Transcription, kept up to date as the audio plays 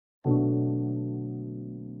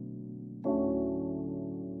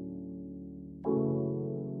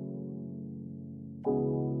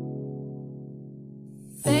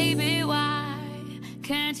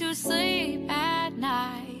you sleep at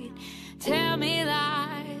night? Tell me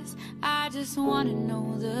lies, I just wanna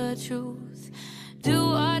know the truth.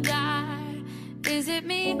 Do or die, is it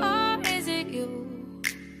me or is it you?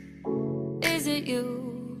 Is it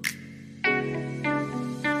you?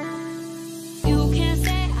 You can't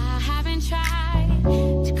say I haven't tried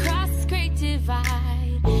to cross this great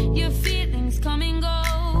divide. Your feelings come and go,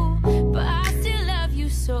 but I still love you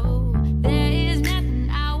so. There is nothing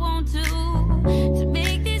I won't do to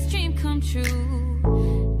make this dream come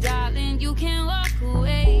true. Darling, you can walk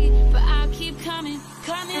away, but I'll keep coming,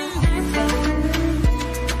 coming back to you.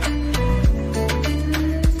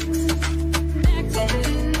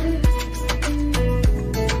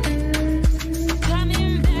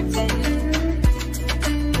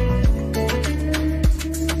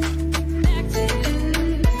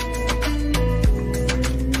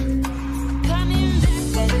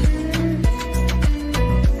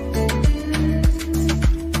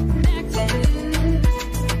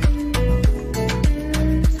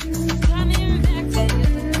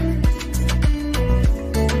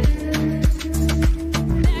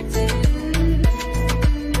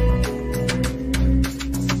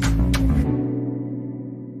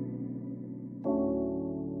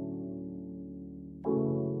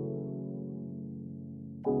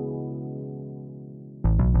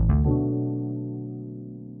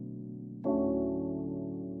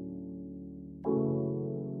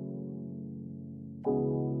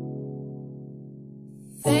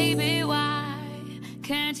 Baby, why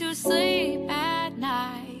can't you sleep at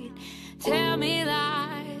night? Tell me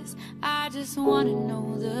lies, I just wanna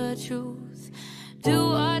know the truth.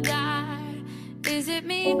 Do or die, is it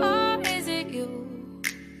me or is it you?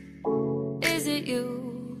 Is it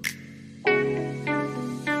you?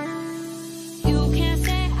 You can't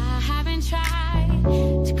say I haven't tried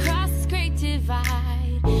to cross this great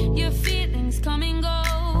divide. Your feelings come and go,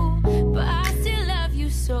 but I still love you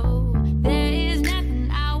so. There is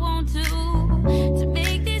nothing I won't do to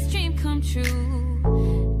make this dream come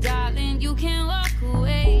true. Darling, you can walk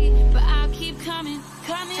away, but I'll keep coming,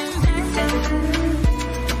 coming back to you.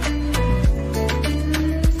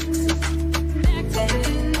 Back to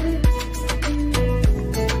you.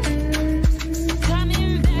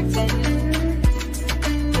 Coming back to you.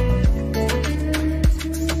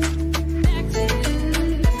 Back to you.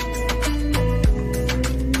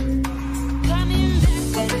 Coming back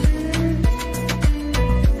to you.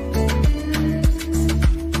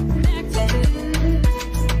 Back to you.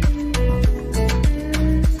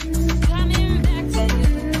 Coming back to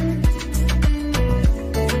you.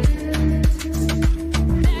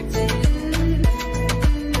 Back to you.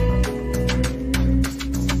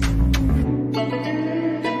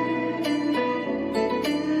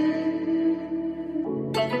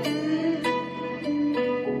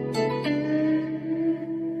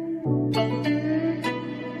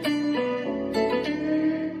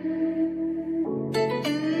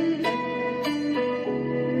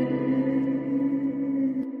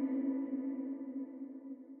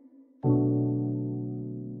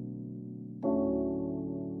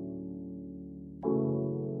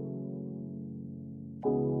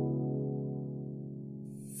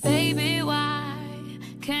 Baby, why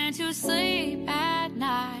can't you sleep at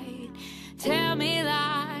night? Tell me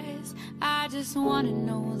lies, I just wanna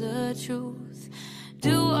know the truth.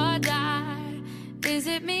 Do or die, is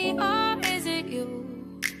it me or is it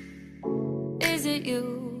you? Is it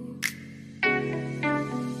you?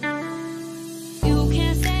 You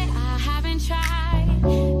can't say I haven't tried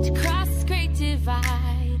to cross this great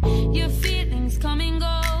divide. Your feelings come and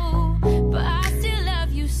go, but I still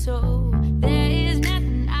love you so. There is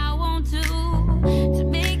nothing I won't do to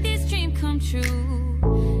make this dream come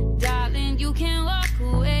true. Darling, you can walk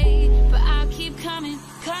away, but I'll keep coming,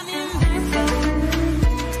 coming back to you.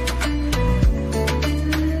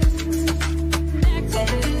 Back to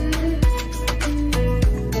you.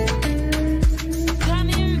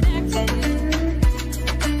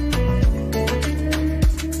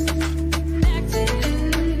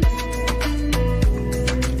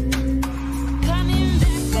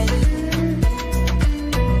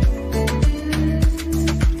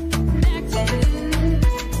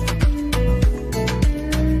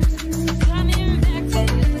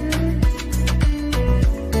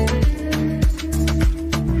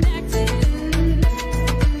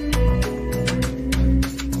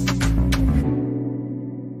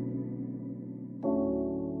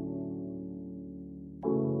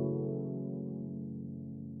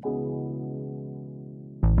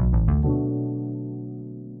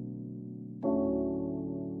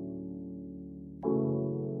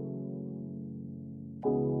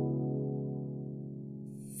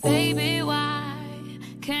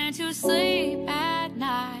 you sleep at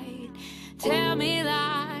night? Tell me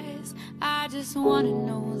lies, I just wanna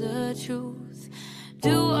know the truth.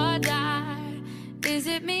 Do or die, is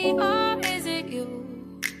it me or is it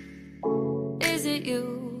you? Is it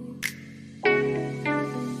you?